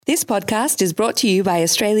This podcast is brought to you by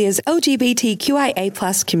Australia's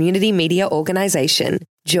LGBTQIA+ community media organisation,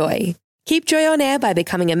 Joy. Keep Joy on air by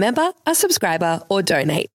becoming a member, a subscriber, or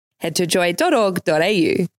donate. Head to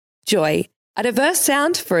joy.org.au. Joy, a diverse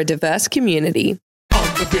sound for a diverse community.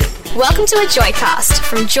 Welcome to a Joycast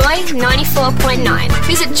from Joy 94.9.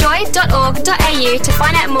 Visit joy.org.au to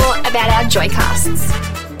find out more about our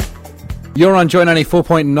Joycasts. You're on Joy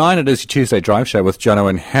 94.9. It is your Tuesday Drive Show with Jono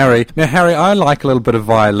and Harry. Now, Harry, I like a little bit of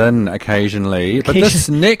violin occasionally, but this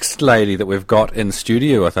next lady that we've got in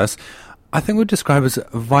studio with us, I think we'd describe as a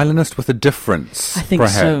violinist with a difference, I think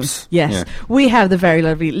perhaps. so, yes. Yeah. We have the very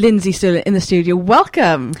lovely Lindsey Stirling in the studio.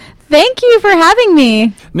 Welcome. Thank you for having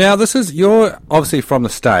me. Now, you're obviously from the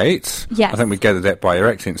States. Yes. I think we gathered that by your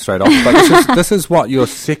accent straight off. But this is what, your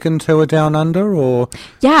second tour down under, or?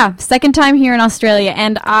 Yeah, second time here in Australia,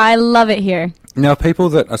 and I love it here. Now, people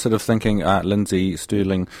that are sort of thinking, Lindsey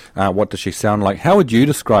Stirling, what does she sound like? How would you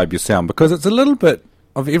describe your sound? Because it's a little bit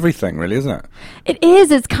of everything, really, isn't it? It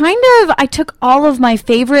is. It's kind of, I took all of my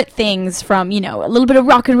favorite things from, a little bit of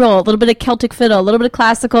rock and roll, a little bit of Celtic fiddle, a little bit of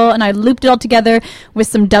classical, and I looped it all together with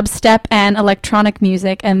some dubstep and electronic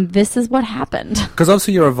music, and this is what happened. Because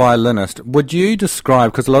obviously you're a violinist. Would you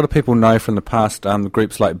describe, because a lot of people know from the past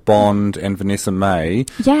groups like Bond and Vanessa Mae,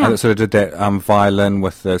 that sort of did that violin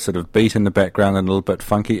with the sort of beat in the background and a little bit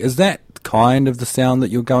funky. Is that kind of the sound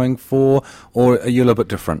that you're going for, or are you a little bit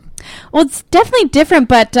different? Well, it's definitely different,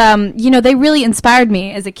 but they really inspired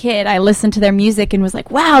me as a kid. I listened to their music and was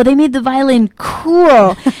like, wow, they made the violin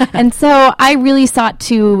cool. And so I really sought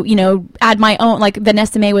to, add my own, like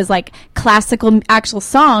Vanessa Mae was like classical actual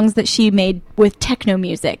songs that she made with techno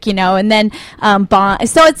music, and then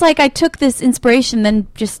so it's like I took this inspiration, then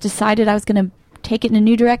just decided I was going to take it in a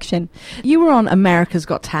new direction. You were on America's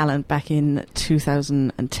Got Talent back in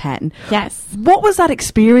 2010. Yes. What was that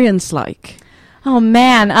experience like? Oh,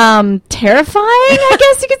 man. Terrifying, I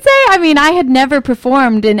guess you could say. I mean, I had never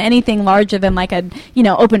performed in anything larger than like a,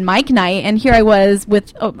 open mic night. And here I was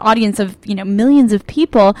with an audience of, millions of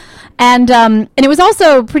people. And it was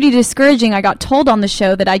also pretty discouraging. I got told on the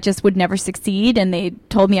show that I just would never succeed. And they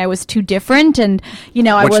told me I was too different. And, Which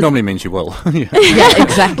normally means you will. Yeah,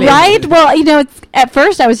 exactly. Right? Well, at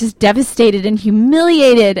first I was just devastated and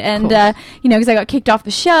humiliated. And, because I got kicked off the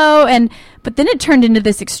show. But then it turned into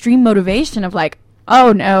this extreme motivation of like,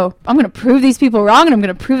 oh no, I'm going to prove these people wrong and I'm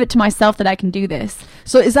going to prove it to myself that I can do this.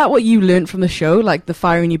 So is that what you learned from the show? Like the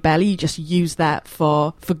fire in your belly, you just use that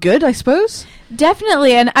for good, I suppose?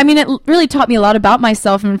 Definitely. And I mean, it really taught me a lot about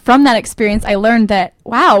myself. And from that experience, I learned that,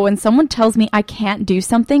 wow, when someone tells me I can't do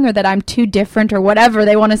something or that I'm too different or whatever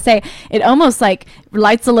they want to say, it almost like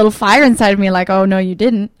lights a little fire inside of me like, oh, no, you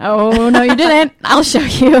didn't. Oh, no, you didn't. I'll show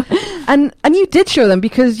you. And you did show them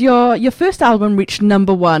because your first album reached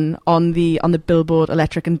 #1 on the Billboard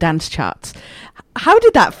Electric and Dance charts. How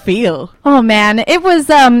did that feel? Oh man, it was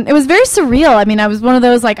very surreal. I mean, I was one of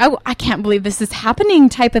those like, I can't believe this is happening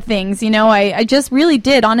type of things. I just really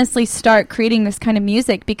did honestly start creating this kind of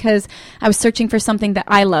music because I was searching for something that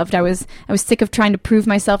I loved. I was sick of trying to prove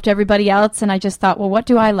myself to everybody else, and I just thought, well, what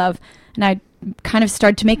do I love? And I kind of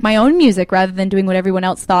started to make my own music rather than doing what everyone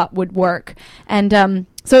else thought would work. And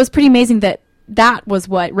so it was pretty amazing that was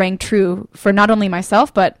what rang true for not only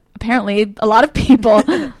myself, but apparently a lot of people.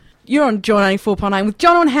 You're on Joy 94.9 with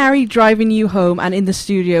John and Harry driving you home, and in the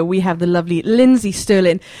studio we have the lovely Lindsey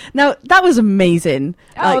Stirling. Now that was amazing.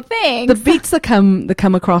 Oh, thanks. The beats that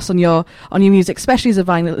come across on your music, especially as a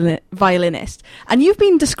violinist, and you've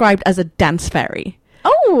been described as a dance fairy.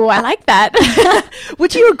 Oh, I like that.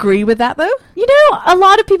 Would you agree with that, though? A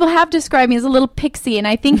lot of people have described me as a little pixie, and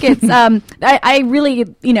I think it's, I really,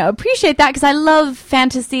 appreciate that because I love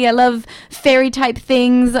fantasy. I love fairy-type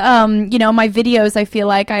things. My videos, I feel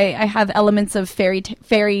like I have elements of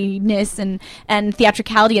fairiness and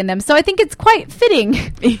theatricality in them. So I think it's quite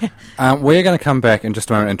fitting. We're going to come back in just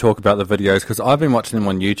a moment and talk about the videos because I've been watching them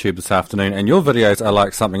on YouTube this afternoon, and your videos are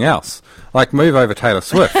like something else. Like Move Over Taylor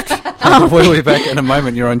Swift. We'll be back in a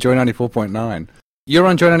moment. You're on Joy 94.9. You're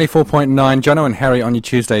on Joy 94.9, Jono and Harry on your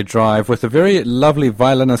Tuesday Drive with the very lovely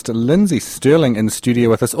violinist Lindsey Stirling in the studio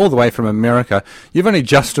with us all the way from America. You've only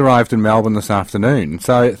just arrived in Melbourne this afternoon,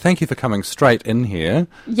 so thank you for coming straight in here.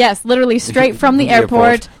 Yes, literally straight from the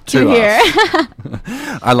airport to here.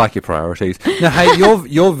 I like your priorities. Now, hey,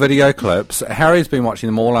 your video clips, Harry's been watching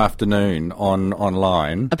them all afternoon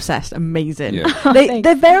online. Obsessed, amazing. Yeah.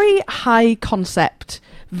 They're very high concept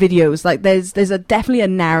videos. Like there's definitely a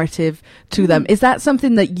narrative to them. Is that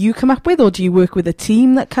something that you come up with, or do you work with a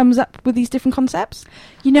team that comes up with these different concepts?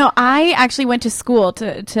 I actually went to school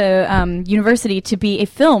to university to be a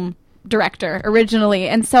film director originally,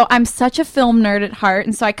 and so I'm such a film nerd at heart,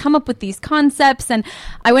 and so I come up with these concepts, and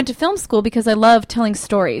I went to film school because I love telling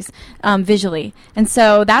stories visually, and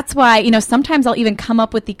so that's why sometimes I'll even come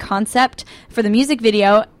up with the concept for the music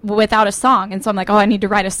video without a song, and so I'm like, I need to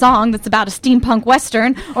write a song that's about a steampunk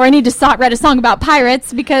western, or I need to write a song about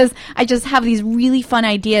pirates, because I just have these really fun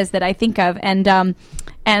ideas that I think of, and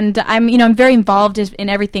I'm very involved in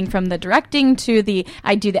everything from the directing to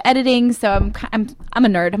I do the editing. So I'm a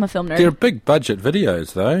nerd. I'm a film nerd. They're big budget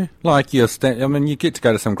videos, though. Like you get to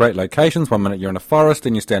go to some great locations. One minute you're in a forest,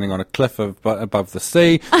 and you're standing on a cliff above the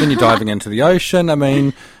sea. Then you're diving into the ocean. I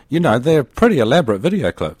mean, they're pretty elaborate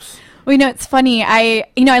video clips. Well, it's funny. I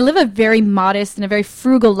live a very modest and a very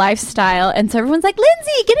frugal lifestyle, and so everyone's like,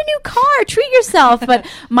 Lindsay, get a new car, treat yourself. But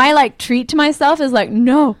my treat to myself is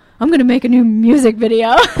no, I'm going to make a new music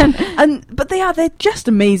video. But they're just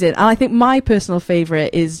amazing. And I think my personal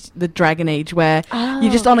favourite is the Dragon Age, where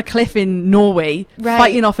you're just on a cliff in Norway,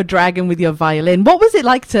 fighting off a dragon with your violin. What was it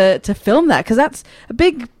like to film that? Because that's a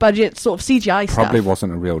big budget sort of CGI stuff. Probably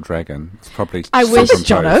wasn't a real dragon. It's probably I wish,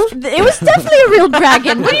 Jono. It was definitely a real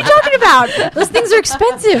dragon. What are you talking about? Those things are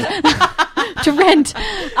expensive to rent.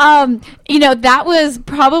 That was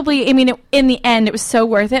probably, in the end, it was so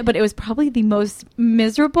worth it, but it was probably the most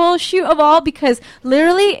miserable shoot of all, because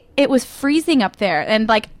literally it was freezing up there,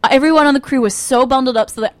 and everyone on the crew was so bundled up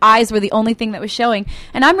so the eyes were the only thing that was showing,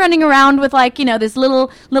 and I'm running around with this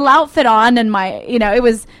little outfit on, and it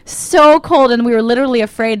was so cold, and we were literally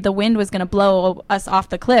afraid the wind was going to blow us off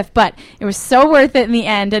the cliff, but it was so worth it in the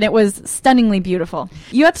end, and it was stunningly beautiful.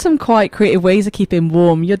 You had some quite creative ways of keeping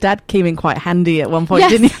warm. Your dad came in quite handy at one point,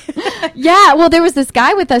 yes. didn't he? Yeah, well, there was this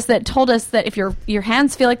guy with us that told us that if your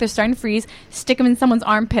hands feel like they're starting to freeze, stick them in someone's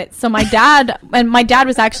armpits. So my dad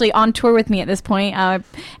was actually on tour with me at this point,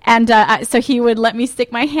 so he would let me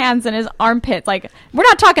stick my hands in his armpits. We're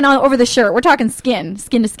not talking over the shirt; we're talking skin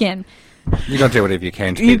to skin. You got to do whatever you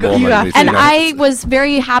can to keep warm. And I was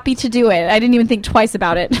very happy to do it. I didn't even think twice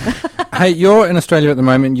about it. Hey, you're in Australia at the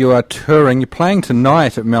moment. You are touring. You're playing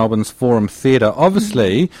tonight at Melbourne's Forum Theatre.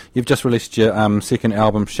 Obviously, you've just released your second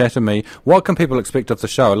album, Shatter Me. What can people expect of the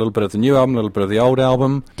show? A little bit of the new album, a little bit of the old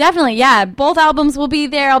album? Definitely, yeah. Both albums will be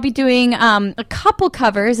there. I'll be doing a couple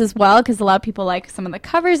covers as well, because a lot of people like some of the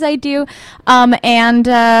covers I do.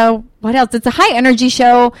 What else? It's a high-energy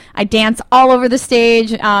show. I dance all over the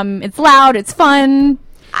stage. It's loud. It's fun.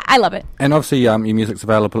 I love it. And obviously, your music's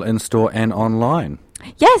available in-store and online.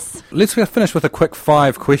 Yes. Let's finish with a quick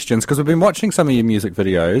 5 questions, because we've been watching some of your music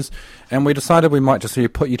videos, and we decided we might just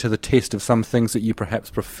put you to the test of some things that you perhaps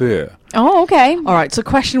prefer. Oh, okay. All right, so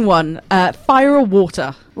question 1, fire or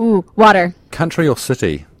water? Ooh, water. Country or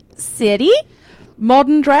city? City.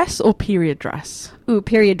 Modern dress or period dress? Ooh,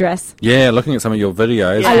 period dress. Yeah, looking at some of your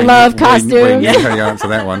videos. I love costumes. We knew how you answer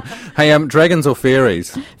that one. Hey, dragons or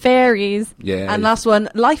fairies? Fairies. Yeah. And last one,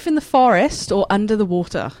 life in the forest or under the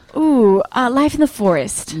water? Ooh, life in the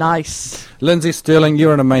forest. Nice. Lindsey Stirling,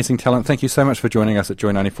 you're an amazing talent. Thank you so much for joining us at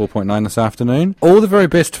Joy 94.9 this afternoon. All the very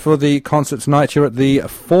best for the concert tonight. You're at the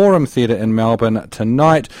Forum Theatre in Melbourne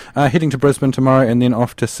tonight, heading to Brisbane tomorrow, and then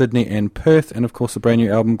off to Sydney and Perth. And, of course, the brand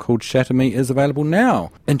new album called Shatter Me is available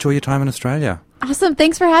now. Enjoy your time in Australia. Awesome.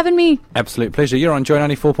 Thanks for having me. Absolute pleasure. You're on Joy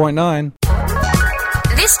 94.9.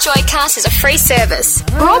 This Joycast is a free service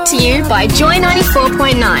brought to you by Joy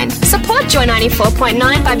 94.9. Support Joy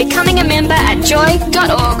 94.9 by becoming a member at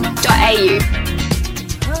joy.org.au.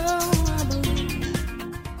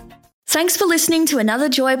 Thanks for listening to another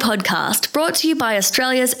Joy podcast brought to you by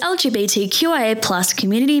Australia's LGBTQIA+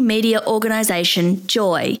 community media organisation,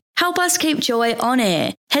 Joy. Help us keep Joy on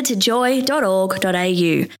air. Head to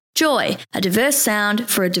joy.org.au. Joy, a diverse sound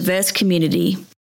for a diverse community.